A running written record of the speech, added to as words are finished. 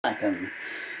second,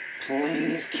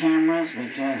 please, cameras,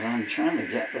 because I'm trying to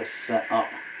get this set up.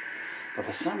 But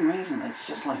for some reason, it's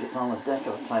just like it's on the deck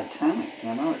of the Titanic,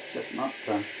 you know? It's just not,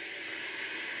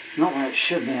 it's not where it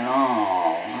should be at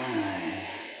all.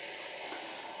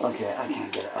 Okay, I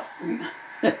can't get it up.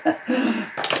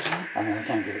 I mean, I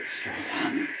can't get it straight.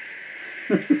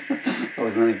 That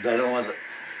wasn't any better, was it?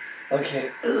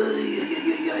 Okay.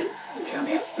 Come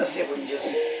here. Let's see if we can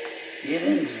just get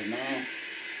into it, man.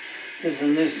 This is a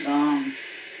new song.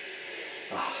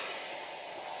 Oh.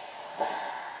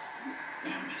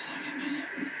 Give me a second minute.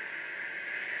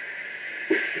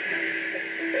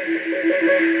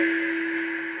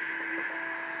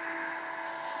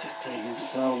 It's just taking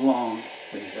so long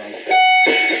these days.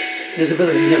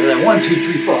 Disability's never there. 1, 2,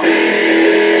 3, 4.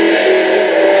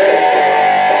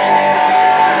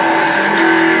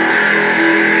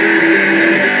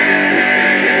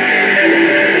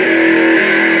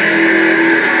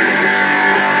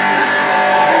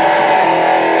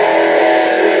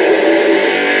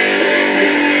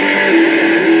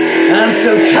 I'm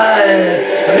so tired,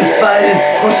 I've been fighting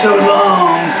for so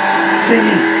long,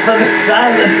 singing for the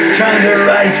silent, trying to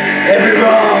right every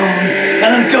wrong, and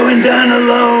I'm going down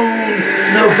alone,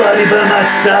 nobody by my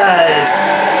side.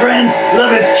 Friends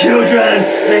love its children,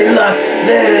 they lock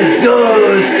their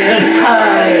doors and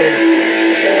hide.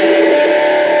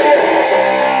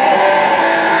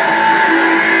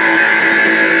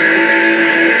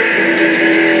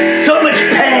 So much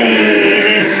pain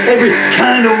in every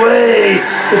kind of way.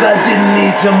 If I didn't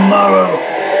need tomorrow,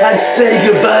 I'd say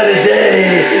goodbye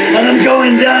today. And I'm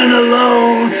going down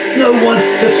alone, no one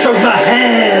to stroke my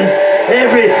hand.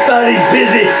 Everybody's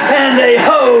busy and they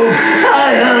hope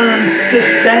I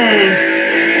understand.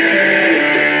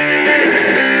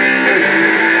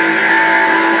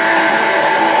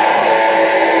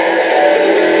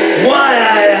 Why,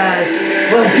 I ask,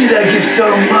 well, did I give so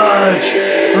much?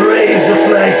 Raise the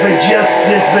flag for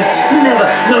justice, but never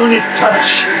known its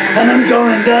touch. And I'm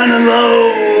going down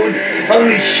alone,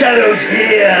 only shadows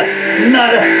here,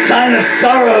 not a sign of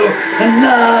sorrow, and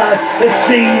not a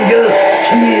single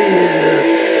tear.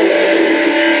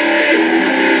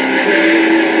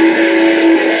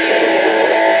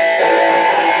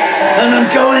 And I'm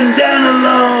going down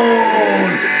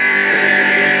alone,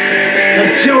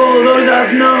 and to all those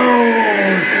I've known,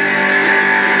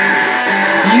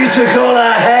 you took all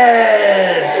I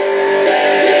had,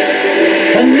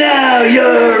 and now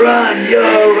you're on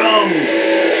your own.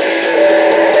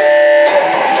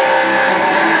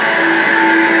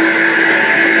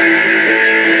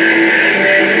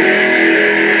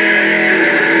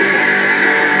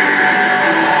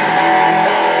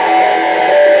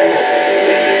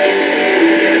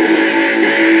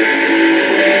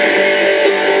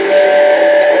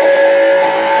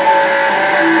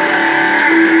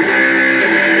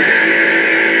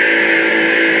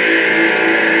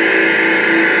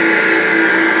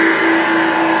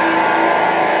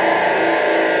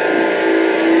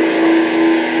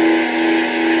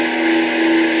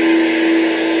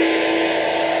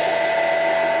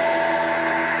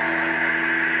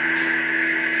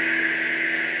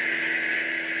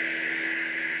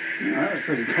 Well, that was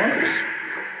pretty close.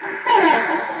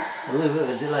 A little bit of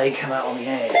a delay come out on the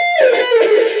A.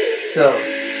 So,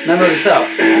 number of the self.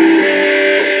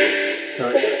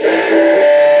 So it's...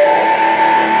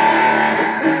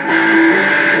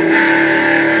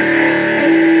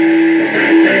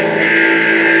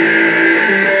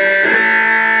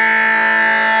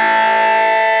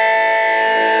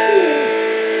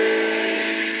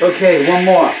 Okay, one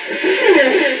more.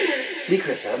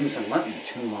 Secrets. I haven't sung that in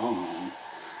too long.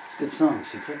 It's a good song,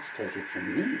 Secrets. Take it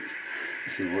from me,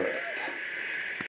 if you would.